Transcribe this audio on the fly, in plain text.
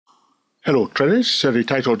Hello traders, the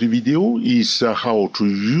title of the video is how to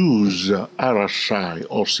use RSI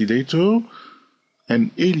Oscillator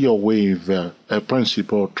and Elliott wave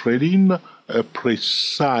principle trading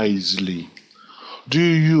precisely. Do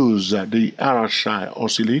you use the RSI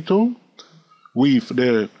Oscillator with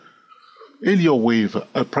the Elliott wave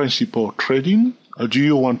principle trading? Do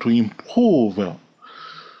you want to improve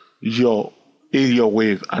your Elliott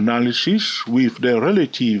wave analysis with the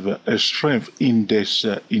relative strength index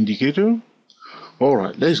indicator?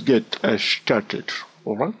 Alright, let's get started.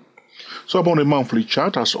 Alright, so I'm on a monthly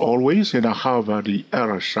chart as always, and I have the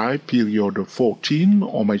RSI period 14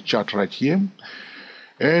 on my chart right here,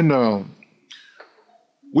 and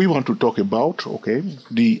we want to talk about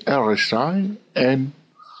the RSI and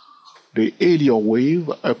the Elliott wave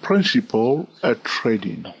principle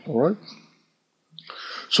trading. Alright,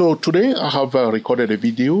 so today I have recorded a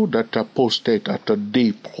video that I posted at the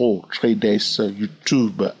Day Pro Traders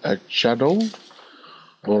YouTube channel.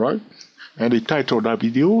 Alright, and the title of that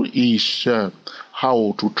video is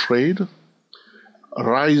how to trade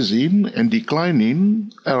rising and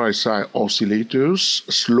declining RSI oscillators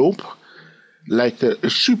slope like a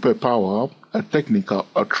superpower technical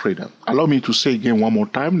trader. Allow me to say again one more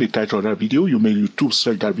time the title of that video. You may YouTube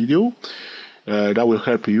search that video. That will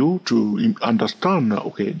help you to understand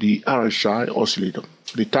the RSI oscillator.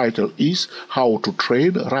 The title is how to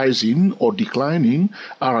trade rising or declining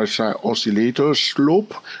RSI oscillator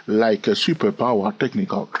slope like a superpower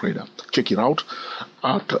technical trader. Check it out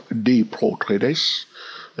at Day Pro Traders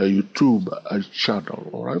YouTube channel.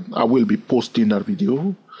 Alright, I will be posting that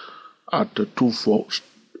video at Day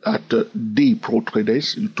Pro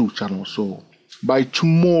Traders YouTube channel. So by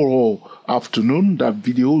tomorrow afternoon that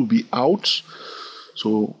video will be out,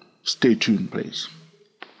 so stay tuned please.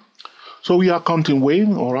 So we are counting wave.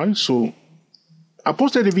 Alright, so I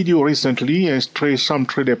posted a video recently and some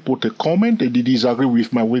trader put a comment, they disagree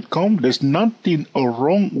with my wave count. There's nothing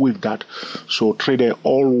wrong with that. So trader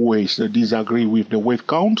always disagree with the wave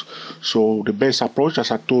count. So the best approach, as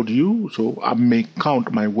I told you, so I may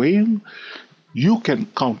count my wave, you can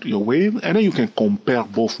count your wave, and then you can compare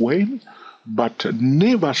both waves, but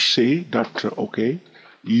never say that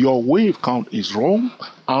your wave count is wrong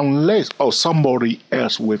unless, or somebody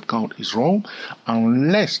else's wave count is wrong,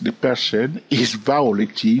 unless the person is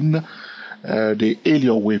violating the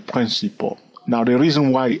Elliott wave principle. Now the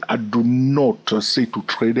reason why I do not say to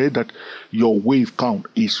trader that your wave count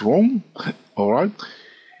is wrong, alright,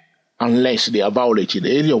 unless they are violating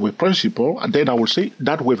the Elliott wave principle, and then I will say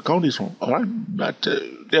that wave count is wrong. Alright, but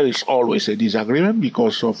there is always a disagreement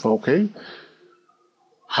because of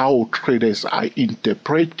how traders are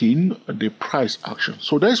interpreting the price action.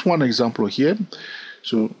 So there's one example here.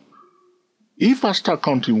 So if I start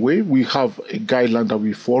counting wave, we have a guideline that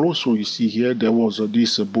we follow. So you see here there was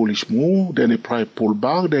this bullish move, then a price pull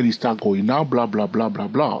back, then it start going up, blah blah blah blah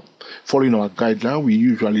blah. Following our guideline, we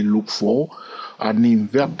usually look for an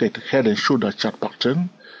inverted head and shoulder chart pattern.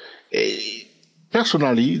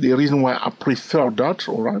 Personally, the reason why I prefer that,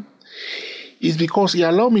 alright, is because it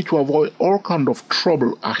allows me to avoid all kind of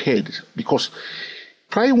trouble ahead. Because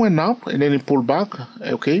price went up and then it pulled back.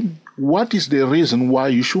 Okay, what is the reason why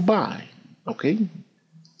you should buy? Okay,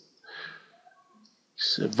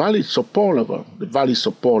 it's a valid support level. The valid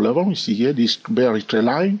support level, you see here, this bearish trend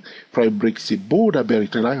line. Price breaks it below that bearish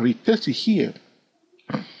trend line, retest it here.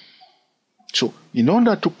 So in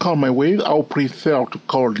order to call my wave, I would prefer to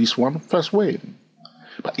call this one first wave.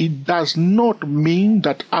 But it does not mean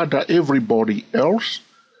that everybody else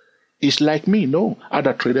is like me. No,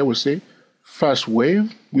 other trader will say first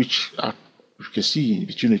wave, which you can see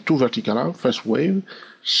between the two vertical lines, first wave,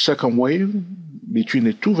 second wave between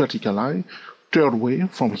the two vertical lines, third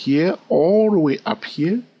wave from here all the way up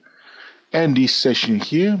here, and this section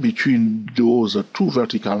here between those two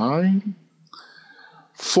vertical lines,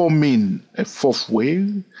 forming a fourth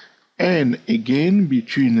wave, and again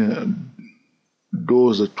between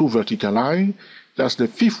those two vertical lines, that's the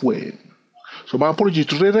fifth wave. So my apology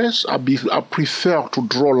to traders, I prefer to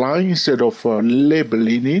draw line instead of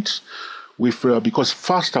labeling it with because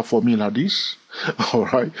faster for me like this.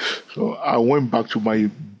 Alright, so I went back to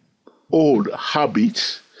my old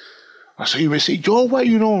habits. So you may say, Joe, why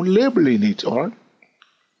you not labeling it? Alright,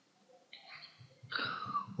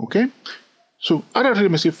 okay. So other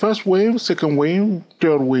traders may say first wave, second wave,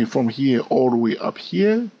 third wave from here all the way up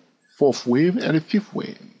here, fourth wave, and the fifth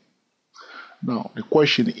wave. Now the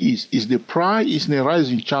question is the price in a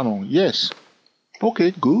rising channel? Yes.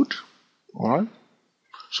 Okay, good. Alright.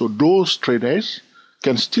 So those traders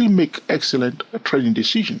can still make excellent trading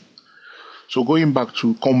decision. So going back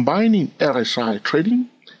to combining RSI trading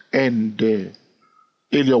and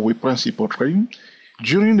Elliott wave principle trading,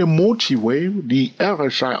 during the multi-wave, the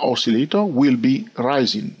RSI oscillator will be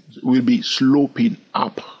rising, will be sloping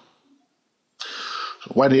up.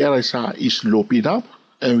 So while the RSI is sloping up,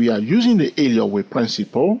 and we are using the Elliott wave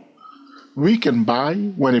principle, we can buy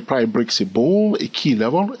when the price breaks above a key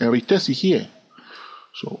level and retest it here.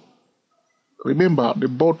 So remember, the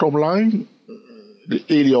bottom line, the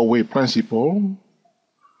Elliott wave principle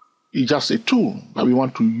is just a tool, but we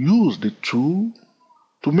want to use the tool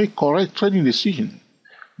to make correct trading decisions.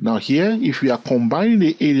 Now here, if we are combining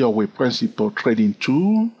the Elliott wave principle trading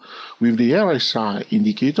tool with the RSI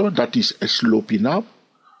indicator that is a sloping up,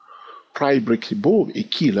 price breaks above a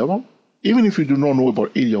key level, even if you do not know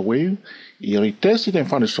about Elliott wave, you retest it and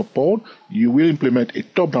find a support, you will implement a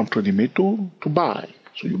top-down trading method to buy.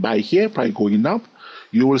 So you buy here, price going up,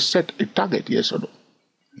 you will set a target, yes or no.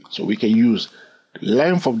 So we can use the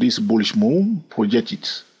length of this bullish move, project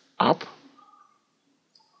it up.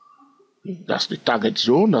 That's the target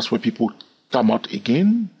zone, that's where people come out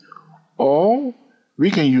again. Or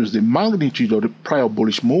we can use the magnitude of the prior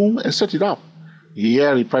bullish move and set it up.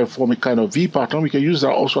 Here it probably form a kind of V pattern. We can use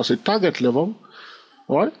that also as a target level.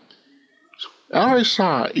 Alright? So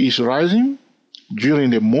RSI is rising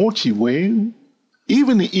during the multi-wave.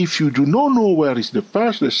 Even if you do not know where is the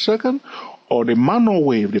first, the second, or the manual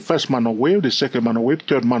wave, the first manual wave, the second manual wave,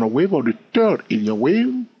 third manual wave, or the third Elliott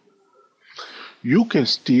wave, you can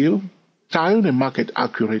still time the market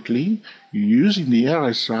accurately using the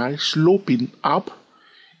RSI sloping up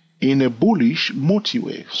in a bullish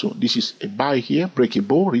multi-wave. So this is a buy here,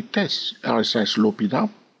 breakable, retest, RSI sloping up.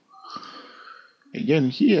 Again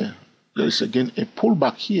here, there is again a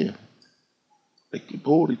pullback here,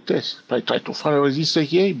 breakable, retest. If I try to find a resistance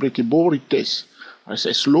here, breakable, retest.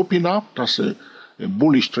 RSI sloping up, that's a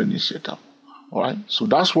bullish trending setup. Alright, so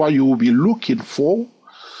that's why you will be looking for,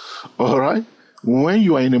 alright, when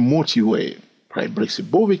you are in a multi-wave, price breaks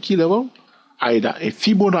above a key level, either a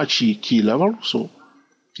Fibonacci key level, so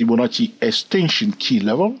Fibonacci extension key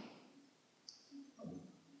level.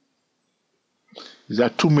 Is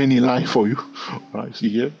that too many lines for you? Right, see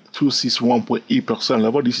here, 261.8%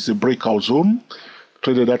 level. This is a breakout zone.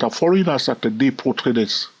 Traders that are following us at the Day Pro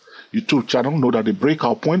Traders YouTube channel know that the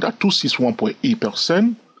breakout point at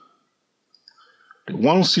 261.8%, the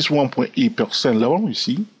 161.8% level, you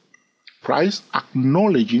see, price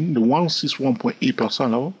acknowledging the 161.8%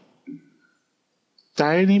 level,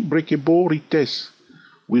 tiny breakable retest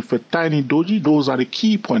with a tiny doji. Those are the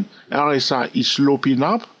key points. RSI is sloping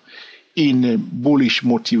up in a bullish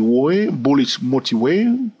multi-wave.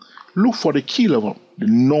 Look for the key level, the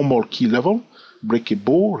normal key level,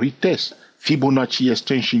 breakable retest. Fibonacci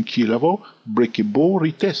extension key level, breakable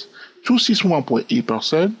retest.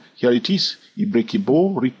 261.8%, here it is, a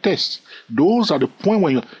breakable retest. Those are the points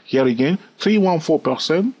when you here again,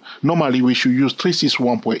 314%. Normally we should use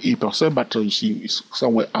 361.8%, but you see it's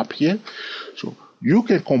somewhere up here. So you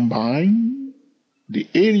can combine the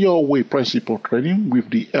Elliott wave principle trading with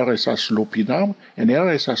the RSI sloping down and the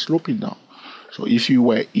RSI sloping down. So if you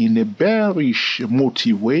were in a bearish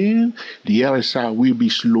multi-wave, the RSI will be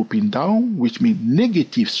sloping down, which means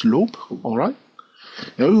negative slope, alright?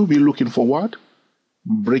 And we will be looking for what?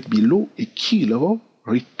 Break below a key level,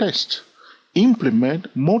 retest.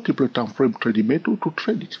 Implement multiple time frame trading method to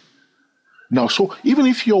trade it. Now, so even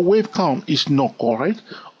if your wave count is not correct,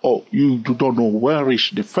 or you do not know where is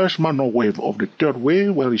the first manual wave of the third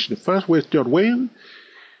wave, where is the first wave, third wave,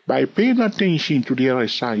 by paying attention to the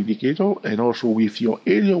RSI indicator and also with your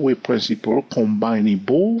Elliott wave principle, combining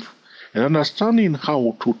both and understanding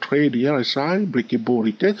how to trade the RSI, breakable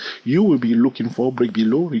retest, you will be looking for break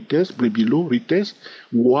below retest,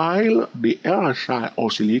 while the RSI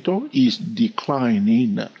oscillator is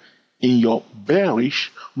declining in your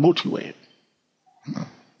bearish multi-wave.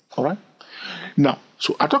 Alright? Now,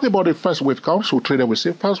 so I talk about the first wave count, so trader will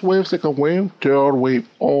say first wave, second wave, third wave,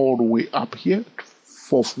 all the way up here,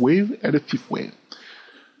 fourth wave, and the fifth wave.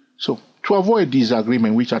 So, to avoid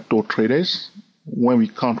disagreement, which I told traders, when we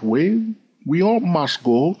count wave, we all must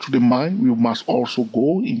go to the mind, we must also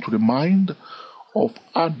go into the mind of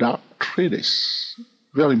other traders.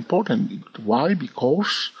 Very important. Why?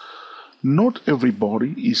 Because not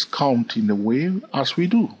everybody is counting the wave as we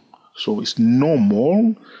do. So it's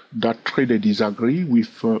normal that traders disagree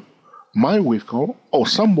with my wave count or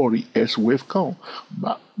somebody else's wave count.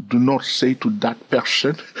 But do not say to that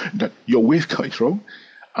person that your wave count is wrong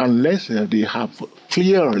unless they have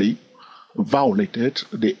clearly violated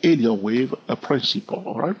the Elliott wave principle.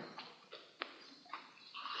 All right?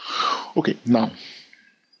 Okay, now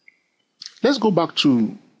let's go back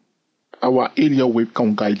to our Elliott wave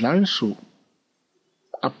count guidelines. So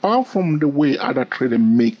apart from the way other traders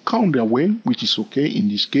may count their wave, which is okay in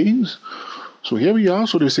this case. So here we are.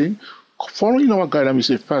 So they say, following our guideline, we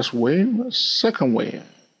say first wave, second wave.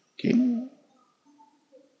 Okay.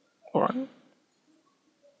 All right.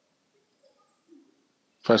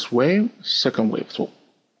 First wave, second wave. So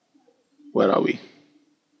where are we?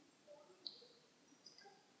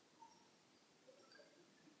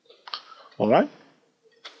 All right.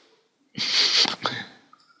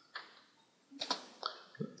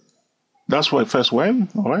 That's why first wave.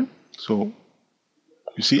 All right. So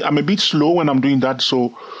you see, I'm a bit slow when I'm doing that.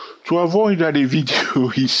 So to avoid that the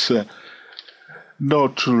video is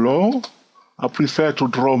not too long, I prefer to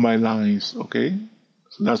draw my lines. Okay.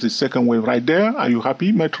 So that's the second wave right there. Are you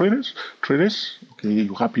happy, my traders? Traders? Okay,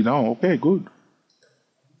 you happy now? Okay, good.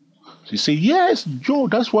 So you say, yes, Joe,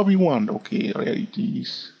 that's what we want. Okay, there it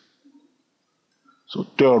is. So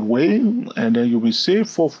third wave, and then you will say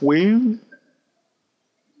fourth wave.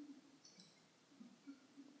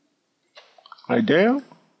 Right there.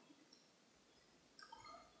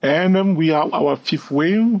 And then we have our fifth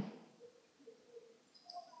wave.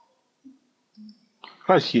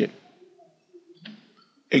 Right here.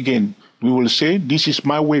 Again, we will say this is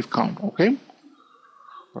my wave count, okay?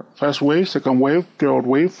 First wave, second wave, third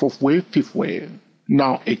wave, fourth wave, fifth wave.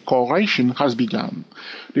 Now a correction has begun.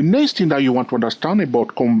 The next thing that you want to understand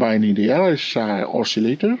about combining the RSI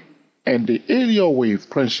oscillator and the Elliott wave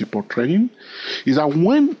principle trading is that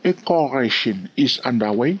when a correction is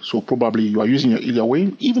underway, so probably you are using an Elliott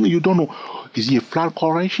wave, even if you don't know, is it a flat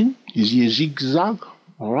correction? Is it a zigzag?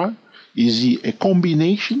 All right? Is it a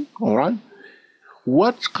combination? All right?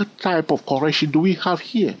 What type of correction do we have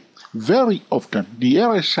here? Very often, the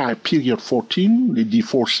RSI period 14, the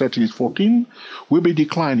default setting is 14, will be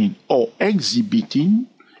declining or exhibiting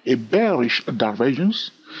a bearish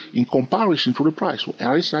divergence in comparison to the price. So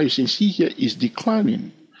RSI, you can see here, is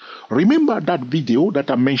declining. Remember that video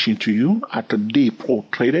that I mentioned to you at the Day Pro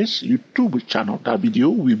Traders YouTube channel. That video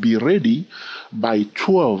will be ready by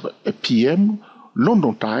 12 p.m.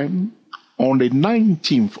 London time on the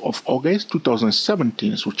 19th of August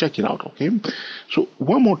 2017. So check it out, okay? So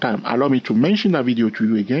one more time, allow me to mention that video to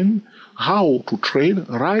you again, how to trade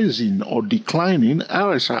rising or declining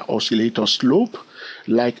RSI oscillator slope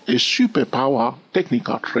like a superpower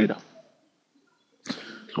technical trader.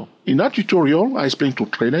 So in that tutorial, I explained to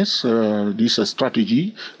traders this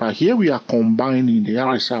strategy, but here we are combining the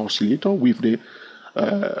RSI oscillator with the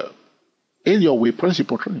Elliott wave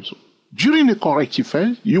principle trading. So during the corrective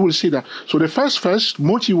phase, you will see that. So the first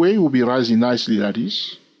multi-way will be rising nicely like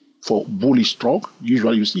this for bullish stroke.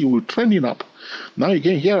 Usually you see it will trending up. Now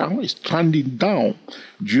again here it's trending down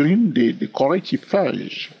during the corrective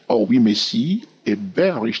phase. Or we may see a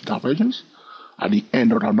bearish divergence at the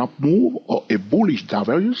end of an up move, or a bullish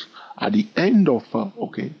divergence at the end of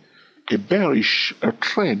a bearish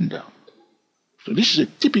trend. So this is a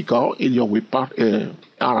typical Elliott wave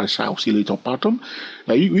RSI oscillator pattern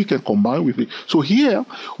that we can combine with it. So here,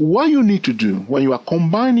 what you need to do when you are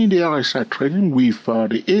combining the RSI trading with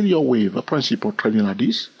the Elliott wave principle trading like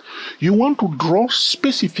this, you want to draw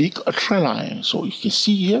specific trend lines. So you can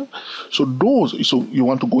see here. So you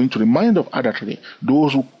want to go into the mind of other traders.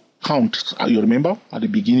 Those who count, you remember at the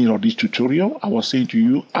beginning of this tutorial, I was saying to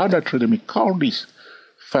you, other traders may count this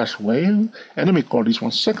first wave, and let me call this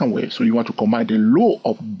one second wave. So you want to combine the low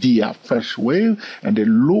of their first wave and the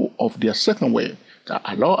low of their second wave. That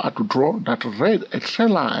allow us to draw that red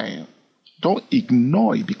trend line. Don't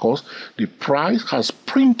ignore it because the price has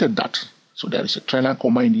printed that. So there is a trend line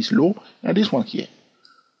combining this low and this one here.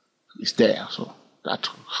 It's there. So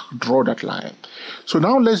draw that line. So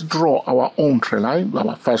now let's draw our own trend line,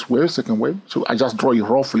 our first wave, second wave. So I just draw it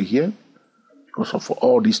roughly here because of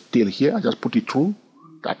all this tail here. I just put it through.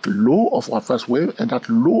 That low of our first wave and that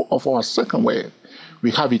low of our second wave.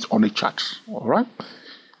 We have it on the chart, all right?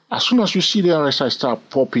 As soon as you see the RSI start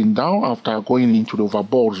popping down after going into the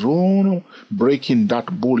overbought zone, breaking that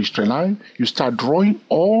bullish trend line, you start drawing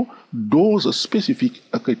all those specific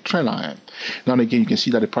trend line. Now again, you can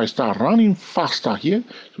see that the price start running faster here.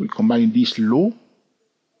 So we combine this low,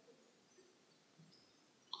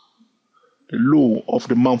 the low of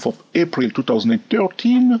the month of April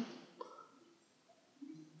 2013,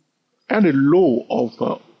 and the low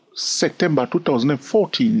of September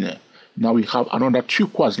 2014. Now we have another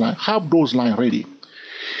turquoise line. Have those lines ready.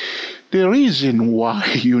 The reason why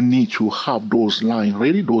you need to have those lines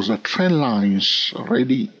ready, those are trend lines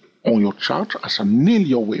ready on your chart as an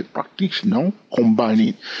Elliott wave practitioner,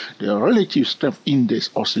 combining the relative strength index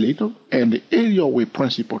oscillator and the Elliott wave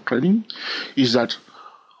principle trading, is that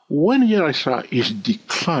when the RSI is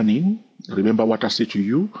declining, remember what I said to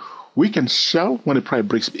you, we can sell when the price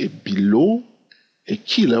breaks below a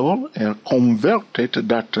key level and converted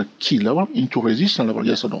that key level into resistance level,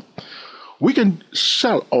 yes or no? We can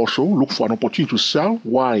sell also, look for an opportunity to sell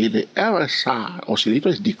while the RSI oscillator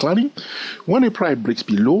is declining when the price breaks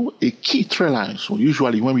below a key trend line. So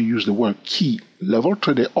usually when we use the word key level,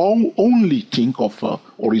 traders only think of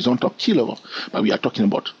horizontal key level, but we are talking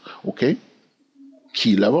about, okay,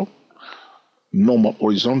 key level, normal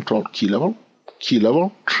horizontal key level,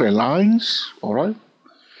 trend lines, all right,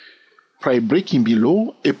 price breaking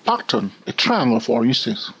below a pattern, a triangle, for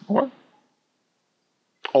instance, all right,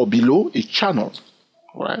 or below a channel,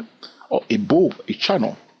 all right, or above a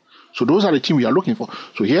channel. So those are the things we are looking for.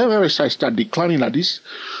 So here RSI start declining like this.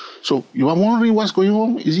 So you are wondering what's going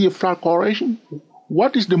on? Is it a flat correction?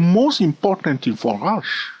 What is the most important thing for us?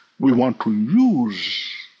 We want to use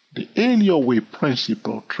the Elliott wave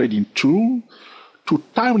principle trading tool to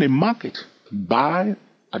time the market. Buy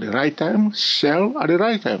at the right time, sell at the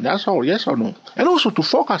right time. That's all, yes or no? And also to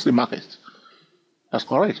forecast the market. That's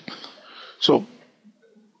correct. So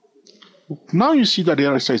now you see that the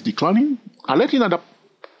RSI is declining. I'll let you know that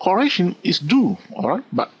correction is due, all right?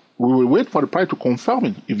 But we will wait for the price to confirm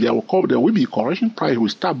it. If there will be a correction, price will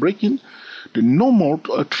start breaking the normal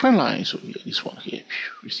trend line. So here, this one here,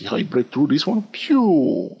 you see how it breaks through this one?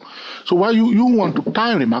 Pew. So while you want to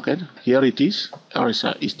time the market, here it is,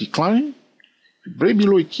 RSI is declining. Break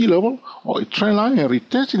below a key level or a trend line and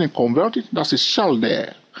retest it and convert it, that's a sell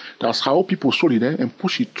there. That's how people sold it there and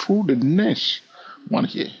push it through the next one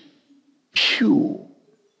here. Phew.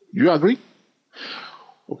 Do you agree?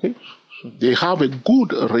 Okay. So they have a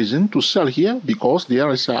good reason to sell here because the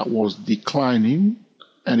RSI was declining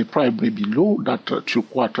and the price break below that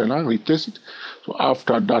two-quarter line, retest it. So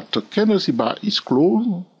after that candlestick bar is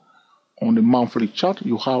closed on the monthly chart,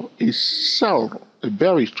 you have a sell, a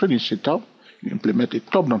bearish trading setup. You implement a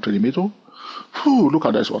top-down trading method. Whew, look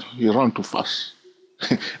at this one. You run too fast.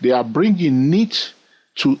 They are bringing it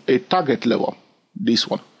to a target level. This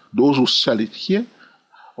one. Those who sell it here,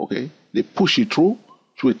 okay, they push it through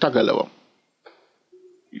to a target level.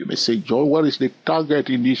 You may say, Joy, what is the target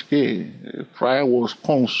in this case? Price was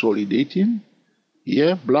consolidating.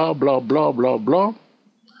 Yeah, blah, blah, blah, blah, blah.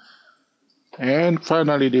 And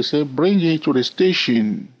finally, they say, bring it to the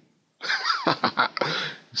station.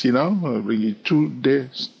 See now, bring it to the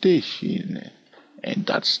station. And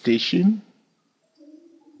that station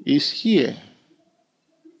is here.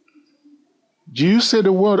 Do you say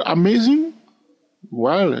the word amazing?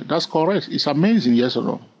 Well, that's correct. It's amazing, yes or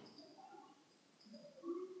no?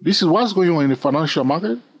 This is what's going on in the financial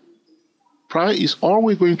market. Price is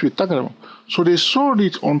always going to a target level. So they sold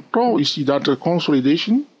it on top, you see that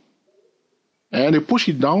consolidation, and they push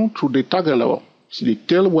it down to the target level. See the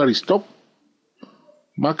tail where it stopped?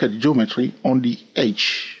 Market geometry on the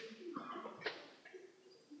edge.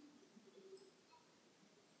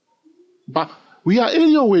 But we are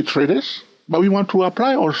Elliott wave traders. But we want to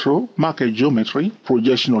apply also market geometry,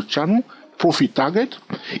 projection of channel, profit target,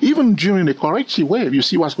 even during the corrective wave. You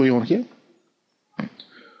see what's going on here?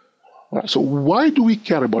 All right, so why do we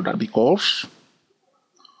care about that? Because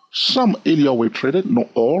some Elliott wave traders, not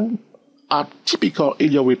all, are typical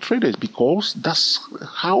Elliott wave traders because that's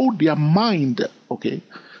how their mind, okay,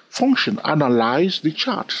 function, analyze the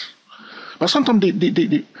charts. But sometimes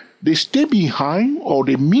they stay behind or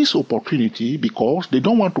they miss opportunity because they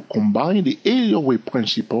don't want to combine the Elliott wave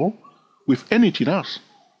principle with anything else.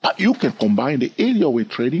 But you can combine the Elliott wave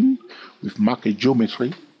trading with market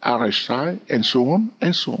geometry, RSI, and so on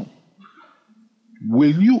and so on.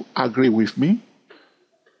 Will you agree with me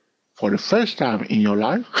for the first time in your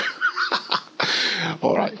life?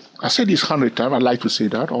 All right. I said this 100 times. I'd like to say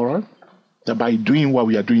that, all right? That by doing what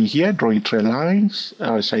we are doing here, drawing trend lines,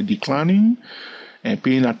 RSI declining, and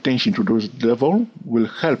paying attention to those levels will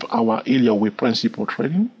help our Elliott wave principle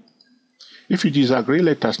trading. If you disagree,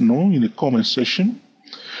 let us know in the comment section.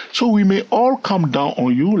 So we may all come down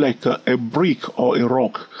on you like a brick or a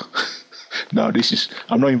rock. Now,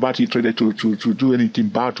 I'm not inviting traders to do anything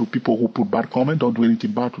bad to people who put bad comments. Don't do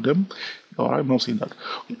anything bad to them. All right, I'm not saying that.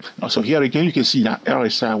 Now, so here again, you can see that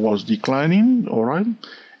RSI was declining, all right,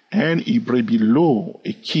 and it break below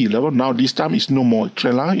a key level. Now, this time it's no more a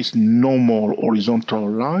trend line, it's no more horizontal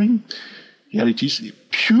line. Here it is,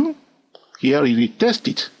 pew. Here it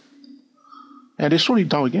retested, and they sold it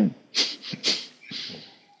down again.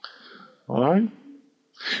 All right.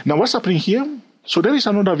 Now, what's happening here? So there is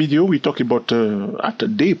another video we talk about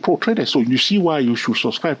at Day Pro Trader. So you see why you should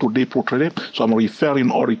subscribe to Day Pro Trader. So I'm referring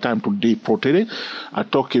all the time to Day Pro Trader. I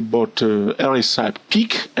talk about RSI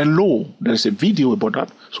peak and low. There is a video about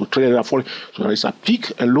that. So trader for so RSI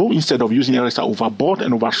peak and low. Instead of using RSI overbought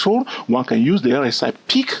and oversold, one can use the RSI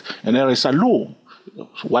peak and RSI low.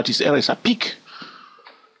 So what is RSI peak?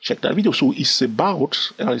 Check that video. So it's about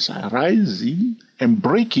RSI rising and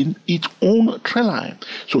breaking its own trend line.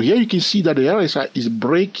 So here you can see that the RSI is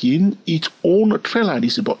breaking its own trend line.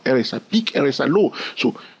 This is about RSI peak, RSI low.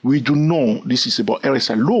 So we do know this is about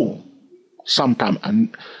RSI low. Sometimes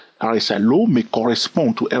an RSI low may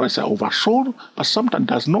correspond to RSI oversold, but sometimes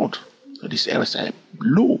does not. So this is RSI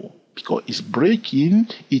low because it's breaking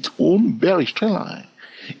its own bearish trend line,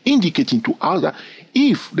 indicating to us that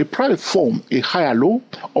if the price forms a higher low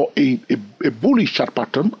or a bullish chart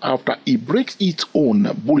pattern after it breaks its own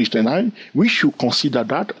bullish trend line, we should consider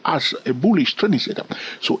that as a bullish trending setup.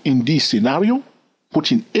 So in this scenario,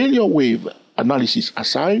 putting Elliott wave analysis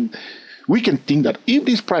aside, we can think that if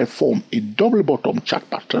this price forms a double bottom chart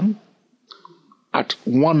pattern at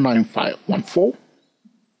 19514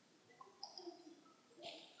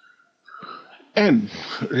 and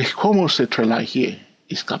the common set trend line here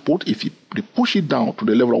is kaput, if you push it down to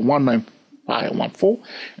the level of 19514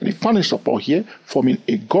 and it finds support here, forming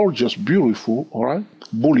a gorgeous, beautiful,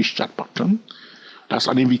 bullish chart pattern, that's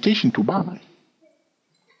an invitation to buy.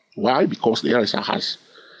 Why? Because the RSI has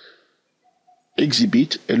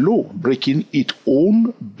exhibit a low, breaking its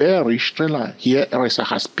own bearish trend line. Here, RSI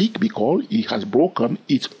has peaked because it has broken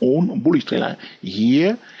its own bullish trend line.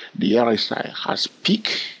 Here, the RSI has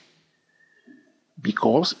peaked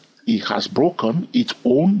because it has broken its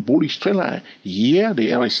own bullish trend line. Here,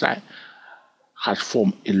 the RSI has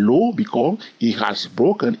formed a low because it has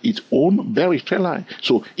broken its own bearish trend line.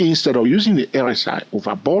 So instead of using the RSI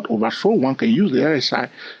overbought, oversold, one can use the RSI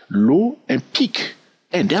low and peak.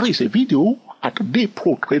 And there is a video at Day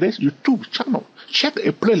Pro Traders YouTube channel. Check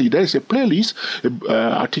a playlist. There is a playlist.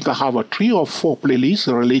 I think I have 3 or 4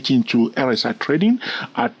 playlists relating to RSI trading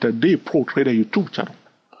at the Day Pro Trader YouTube channel.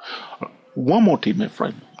 One more thing, my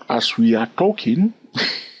friend. As we are talking,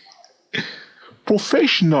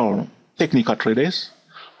 professional technical traders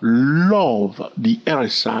love the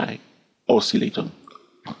RSI Oscillator.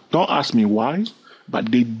 Don't ask me why,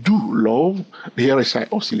 but they do love the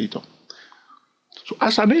RSI Oscillator. So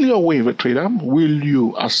as an Elliott wave trader, will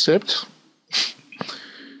you accept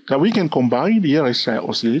that we can combine the RSI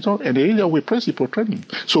Oscillator and the Elliott wave principle trading?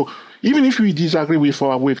 So even if we disagree with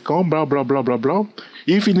our wave count, blah, blah, blah, blah, blah,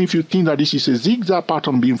 even if you think that this is a zigzag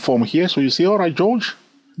pattern being formed here, so you say, all right, George,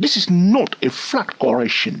 this is not a flat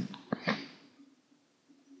correction.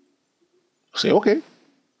 Say, okay,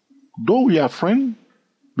 though we are friends,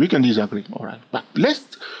 we can disagree, all right. But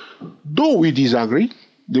though we disagree,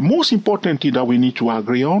 the most important thing that we need to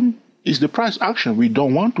agree on is the price action. We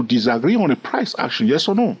don't want to disagree on the price action, yes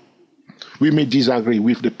or no? We may disagree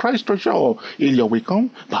with the price structure or Elliott wave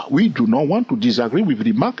count, but we do not want to disagree with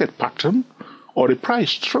the market pattern or the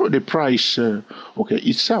price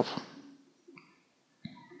itself.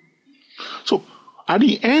 So at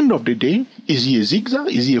the end of the day, is it a zigzag?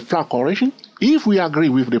 Is it a flat correction? If we agree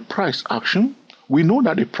with the price action, we know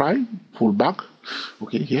that the price pull back.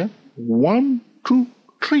 Okay, here 1, 2,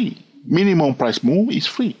 3. Minimum price move is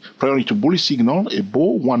free. Prior to bullish signal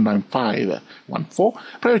above 19514.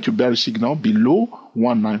 Prior to bearish signal below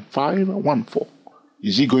 19514.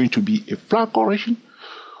 Is it going to be a flat correction?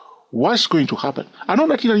 What's going to happen?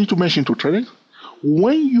 Another thing I need to mention to traders,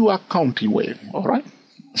 when you are counting wave, all right,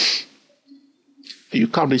 you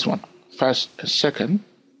count this one, first and second,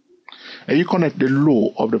 and you connect the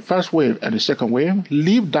low of the first wave and the second wave,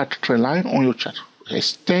 leave that trend line on your chart.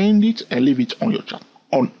 Extend it and leave it on your chart.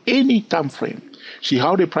 On any time frame, see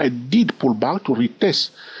how the price did pull back to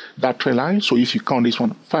retest that trend line. So if you count this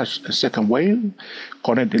one, first and second wave,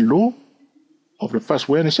 connect the low of the first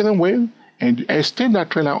wave and the second wave, and extend that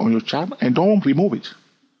trend line on your chart and don't remove it.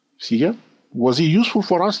 See here? Was it useful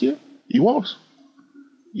for us here? It was.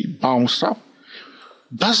 It bounced up.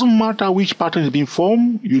 Doesn't matter which pattern is being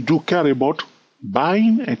formed, you do care about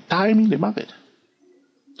buying and timing the market.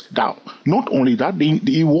 Now, not only that,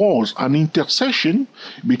 it was an intersection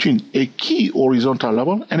between a key horizontal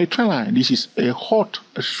level and a trend line. This is a hot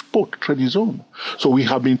spot trading zone. So we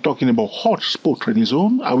have been talking about hot spot trading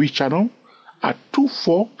zone, our channel, at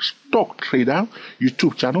 24 Stock Trader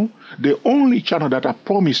YouTube channel, the only channel that I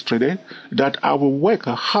promised traders that I will work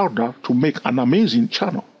harder to make an amazing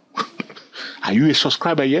channel. Are you a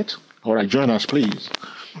subscriber yet? All right, join us, please.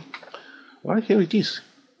 All right, here it is.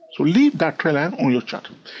 So leave that trend line on your chart.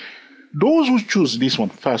 Those who choose this one,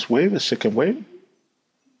 first wave, second wave,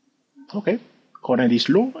 Okay, connect this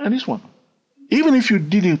low and this one. Even if you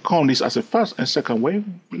didn't count this as a first and second wave,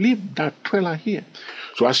 leave that trend line here.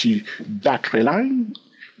 So as you that trend line,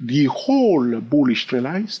 the whole bullish trend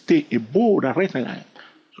line stay above the red line.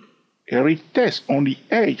 A retest on the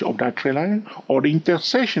edge of that trend line or the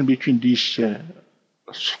intersection between this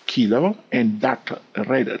key level and that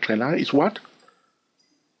red trend line is what?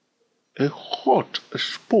 A hot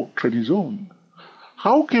spot trading zone.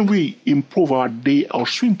 How can we improve our day or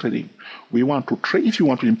swing trading? We want to trade. If you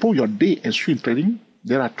want to improve your day and swing trading,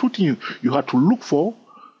 there are two things you have to look for: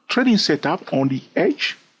 trading setup on the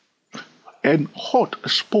edge and hot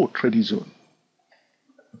spot trading zone.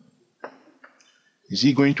 Is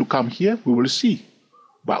he going to come here? We will see.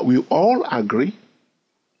 But we all agree.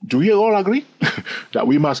 Do we all agree that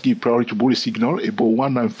we must give priority to bullish signal above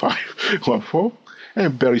 195.14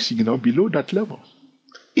 and bearish signal below that level?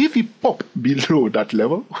 If it pop below that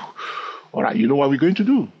level, all right, you know what we're going to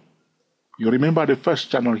do. You remember the first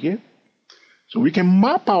channel here? So we can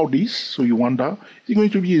map out this. So you wonder, is it going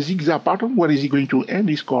to be a zigzag pattern? Where is it going to end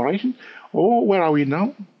this correction? Oh, where are we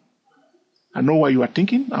now? I know what you are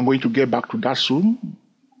thinking. I'm going to get back to that soon.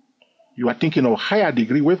 You are thinking of higher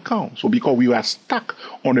degree wave count. So because we are stuck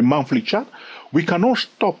on a monthly chart, we cannot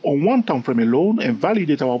stop on one time frame alone and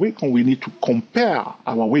validate our wave count. We need to compare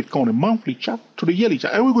our wave count on a monthly chart to the yearly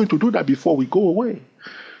chart. And we're going to do that before we go away.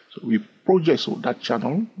 So we project that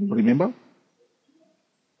channel, remember?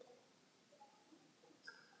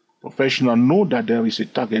 Professionals know that there is a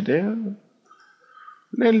target there.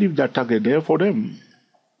 Let's leave that target there for them.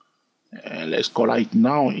 Let's color it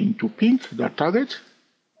now into pink, that target.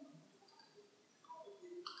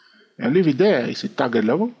 And leave it there. It's a target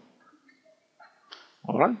level.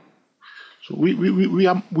 All right. So we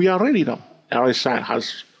are ready now. RSI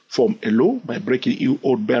has formed a low by breaking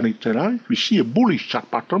old bearish trend line. We see a bullish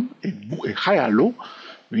chart pattern, a higher low.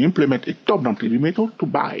 We implement a top-down trading method to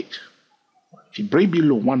buy it. If you break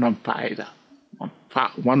below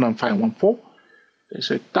 195.14,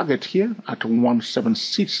 there's a target here at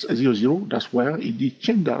 176.00. That's where it did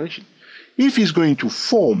change direction. If it's going to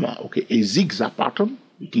form a zigzag pattern,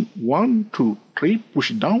 you think 1, 2, 3,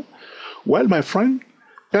 push it down. Well, my friend,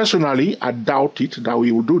 personally, I doubt it that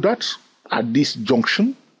we will do that at this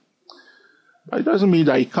junction. But it doesn't mean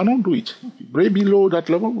that it cannot do it. If you break below that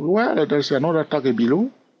level, well, there's another target below.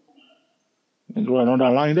 And another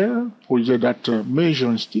line there, which is that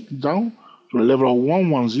measuring stick down to the level of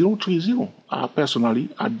 11030. Personally,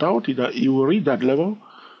 I doubt it that it will reach that level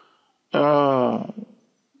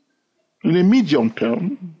in the medium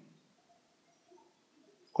term.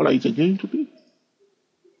 Call it again to be.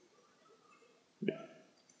 Yeah.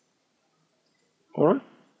 All right.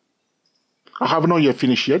 I have not yet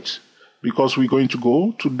finished yet because we're going to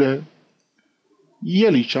go to the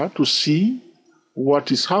yearly chart to see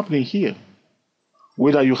what is happening here.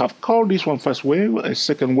 Whether you have called this one first wave, a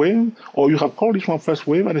second wave, or you have called this one first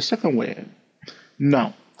wave and a second wave.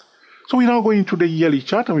 Now, so we're now going to the yearly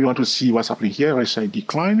chart and we want to see what's happening here. RSI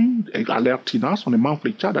declining, alerting us on the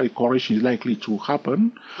monthly chart that a correction is likely to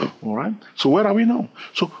happen. All right. So where are we now?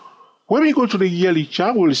 So when we go to the yearly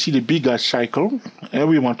chart, we'll see the bigger cycle and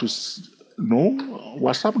we want to know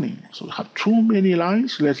what's happening. So we have too many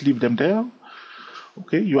lines. Let's leave them there.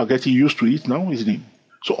 Okay. You are getting used to it now, isn't it?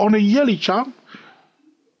 So on a yearly chart,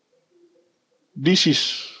 this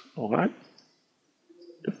is, all right,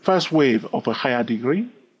 the first wave of a higher degree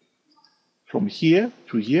from here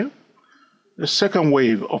to here. The second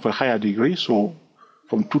wave of a higher degree, so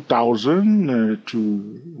from 2000 to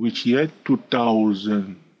which year?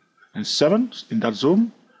 2007, in that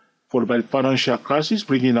zone, followed by the financial crisis,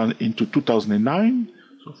 bringing us into 2009.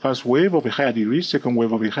 So first wave of a higher degree, second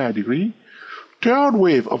wave of a higher degree, third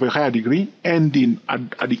wave of a higher degree, ending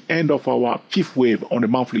at the end of our fifth wave on the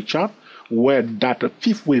monthly chart, where that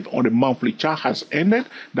fifth wave on the monthly chart has ended.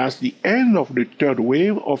 That's the end of the third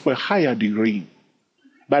wave of a higher degree.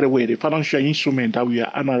 By the way, the financial instrument that we are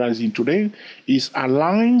analyzing today is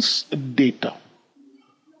Alliance Data,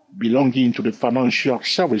 belonging to the financial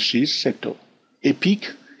services sector.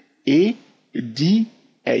 EPIC,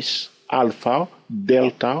 ADS, Alpha,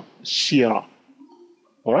 Delta, Sierra.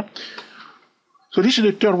 All right? So this is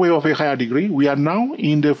the third wave of a higher degree. We are now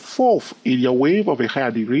in the fourth area wave of a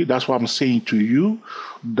higher degree. That's why I'm saying to you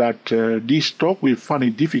that this stock will find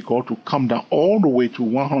it difficult to come down all the way to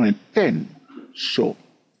 110. So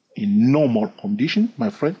in normal condition, my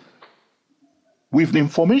friend, with the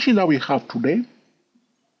information that we have today,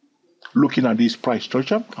 looking at this price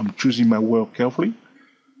structure, I'm choosing my word carefully.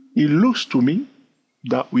 It looks to me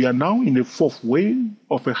that we are now in the fourth wave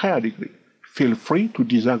of a higher degree. Feel free to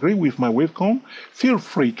disagree with my wave count. Feel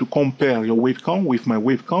free to compare your wave count with my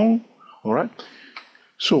wave count. All right.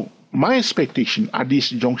 So my expectation at this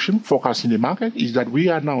junction, forecasting the market, is that we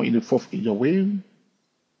are now in the fourth area wave.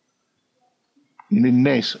 In the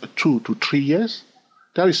next 2 to 3 years,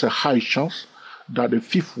 there is a high chance that the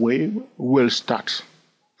fifth wave will start.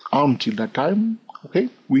 Until that time, okay,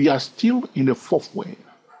 we are still in the fourth wave.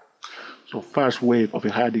 So first wave of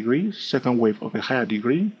a higher degree, second wave of a higher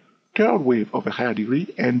degree, third wave of a higher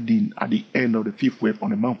degree, ending at the end of the fifth wave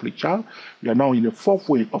on a monthly chart. We are now in the fourth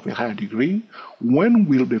wave of a higher degree. When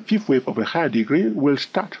will the fifth wave of a higher degree will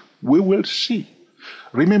start? We will see.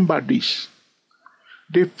 Remember this.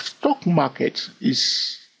 The stock market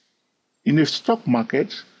is, in the stock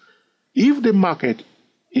market, if the market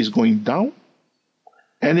is going down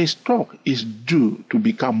and a stock is due to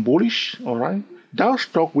become bullish, all right, that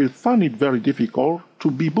stock will find it very difficult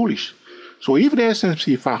to be bullish. So if the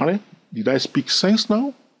S&P 500, did I speak sense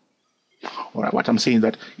now? All right, what I'm saying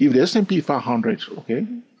that if the S&P 500, okay,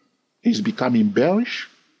 is becoming bearish,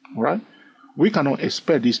 all right, we cannot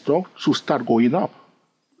expect this stock to start going up.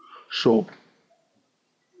 So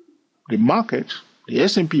the market, the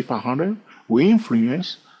S&P 500, will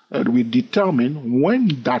influence and will determine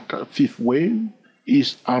when that fifth wave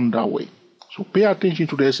is underway. So pay attention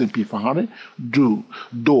to the S&P 500.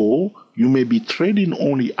 Though you may be trading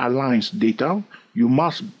only Alliance data, you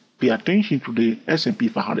must pay attention to the S&P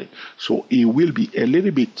 500. So it will be a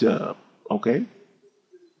little bit,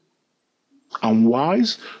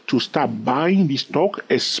 unwise to start buying the stock,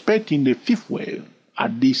 expecting the fifth wave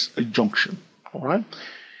at this junction. All right.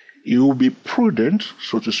 It will be prudent,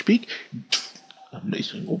 so to speak.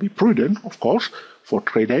 It will be prudent, of course, for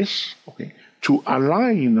traders, okay, to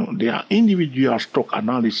align their individual stock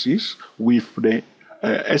analysis with the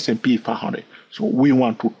S&P 500. So we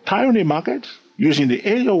want to time the market using the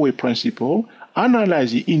area wave principle,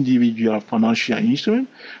 analyze the individual financial instrument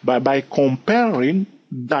by comparing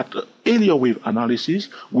that area wave analysis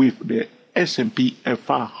with the S&P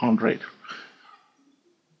 500.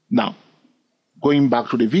 Now, going back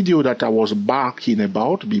to the video that I was barking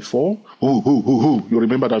about before, you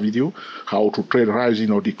remember that video? How to trade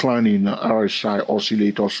rising or declining RSI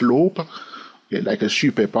Oscillator slope, like a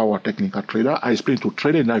super power technical trader. I explained to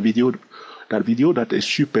trader in that video that a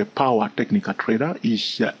super power technical trader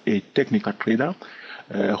is a technical trader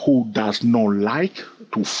who does not like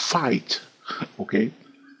to fight, okay,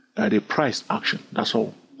 the price action. That's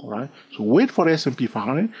all. All right. So wait for the S&P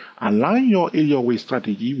 500, align your area wave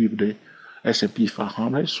strategy with the S&P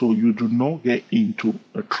 500 so you do not get into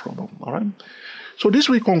trouble. All right. So this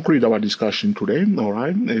will conclude our discussion today. All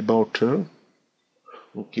right, about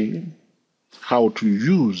how to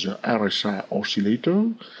use RSI Oscillator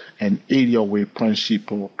and area wave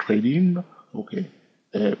principle trading. Okay,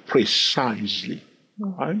 precisely.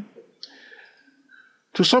 All right.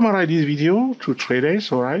 To summarize this video to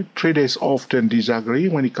traders, all right, traders often disagree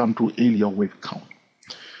when it comes to area wave count.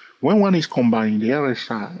 When one is combining the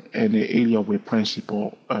RSI and the area wave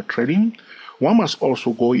principle trading, one must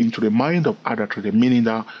also go into the mind of other traders, meaning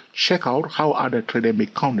that check out how other traders may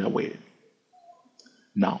count their wave.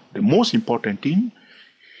 Now, the most important thing,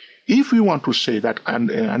 if we want to say that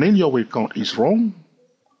an area wave count is wrong,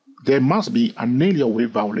 there must be an area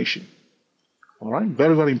wave violation. All right,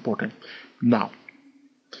 very, very important. Now,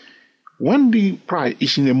 when the price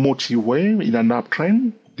is in a multi-wave, in an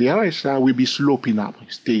uptrend, the RSI will be sloping up,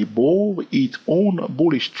 stay above its own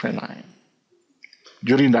bullish trend line.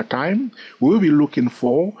 During that time, we will be looking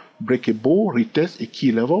for breakable, retest a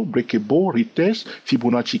key level, breakable, retest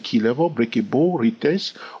Fibonacci key level, breakable,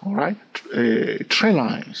 retest, all right, trend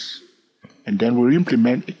lines. And then we'll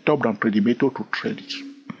implement a top-down trading method to trade it.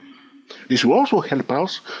 This will also help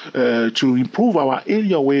us to improve our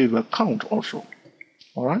area wave count also.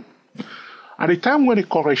 All right. At the time when the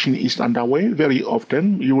correction is underway, very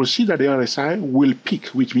often you will see that the RSI will peak,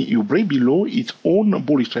 which means you break below its own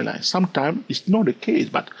bullish trend line. Sometimes it's not the case,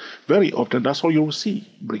 but very often that's all you will see,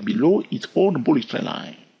 break below its own bullish trend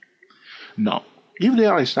line. Now, if the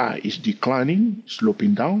RSI is declining,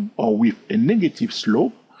 sloping down, or with a negative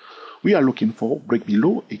slope, we are looking for break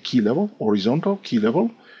below a key level, horizontal key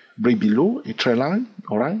level, break below a trend line,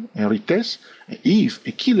 all right, and retest. If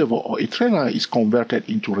a key level or a trend line is converted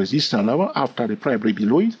into resistance level after the price break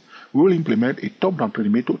below it, we will implement a top-down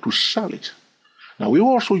trading method to sell it. Now we will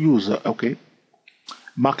also use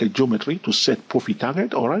market geometry to set profit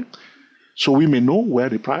target, all right, so we may know where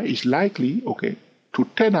the price is likely, okay, to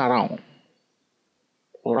turn around.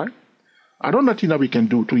 All right. Another thing that we can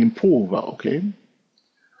do to improve, okay,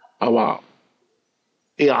 our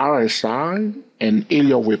RSI and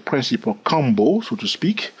area wave principle combo, so to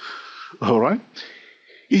speak, all right,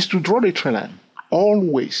 is to draw the trend line.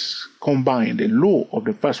 always combine the low of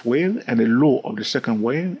the first wave and the low of the second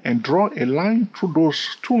wave and draw a line through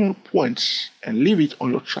those 2 points and leave it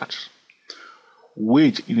on your chart.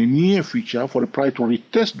 Wait in the near future for the price to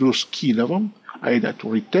retest those key levels, either to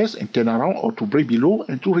retest and turn around or to break below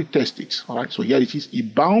and to retest it. All right, so here it is.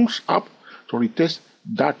 It bounced up to retest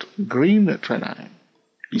that green trend line.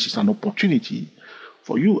 This is an opportunity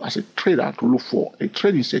for you as a trader to look for a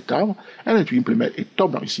trading setup and then to implement a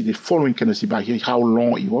top down. You see the following candlestick back here, how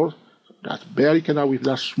long it was. That bearish candle with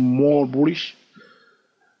that small bullish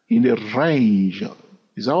in the range.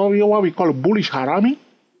 Is that what we call a bullish harami?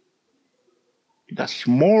 That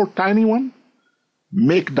small tiny one.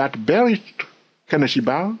 Make that bearish candlestick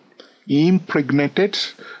bar impregnated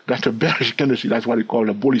that bearish candlestick. That's what we call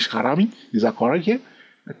a bullish harami. Is that correct here?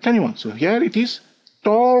 A tiny one. So here it is,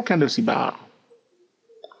 tall candlestick bar.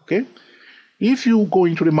 Okay, if you go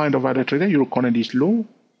into the mind of other trader, you will connect this low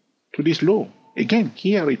to this low. Again,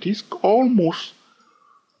 here it is almost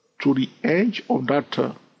to the edge of that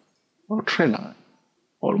trend line,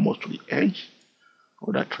 almost to the edge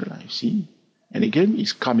of that trend line. See, and again,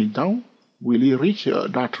 it's coming down. Will it reach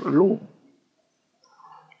that low?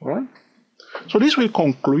 All right. So this will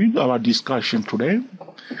conclude our discussion today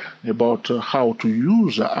about how to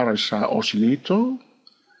use RSI Oscillator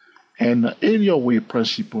and area wave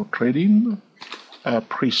principle trading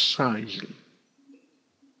precisely.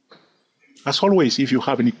 As always, if you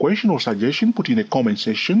have any question or suggestion, put in the comment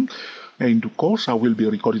section, and in due course I will be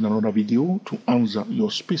recording another video to answer your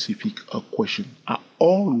specific question. I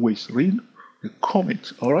always read the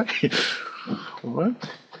comments. All right. All right.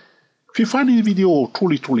 If you find this video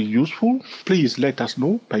truly useful, please let us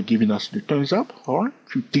know by giving us the thumbs up. All right.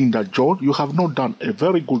 If you think that, George, you have not done a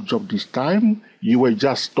very good job this time, you were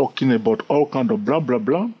just talking about all kind of blah blah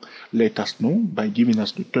blah, let us know by giving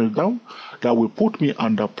us the thumbs down. That will put me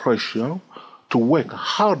under pressure to work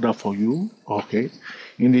harder for you, okay,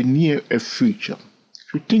 in the near future.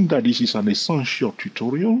 If you think that this is an essential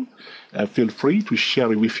tutorial, feel free to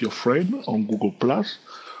share it with your friend on Google+,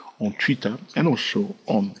 on Twitter, and also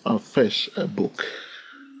on Facebook.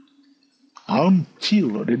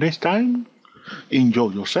 Until the next time,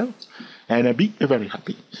 enjoy yourself and be very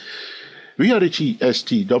happy. We are the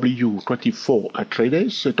TSTW24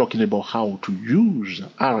 traders talking about how to use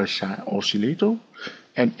RSI Oscillator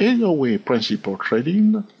and area wave principle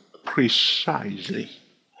trading precisely.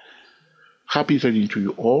 Happy trading to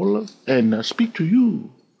you all, and speak to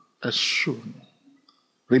you soon.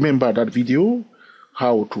 Remember that video,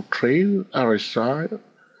 how to trade RSI,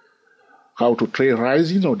 how to trade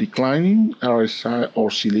rising or declining RSI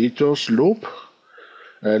Oscillator slope,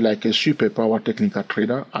 like a super power technical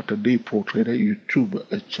trader at the Day Pro Trader YouTube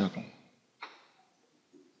channel.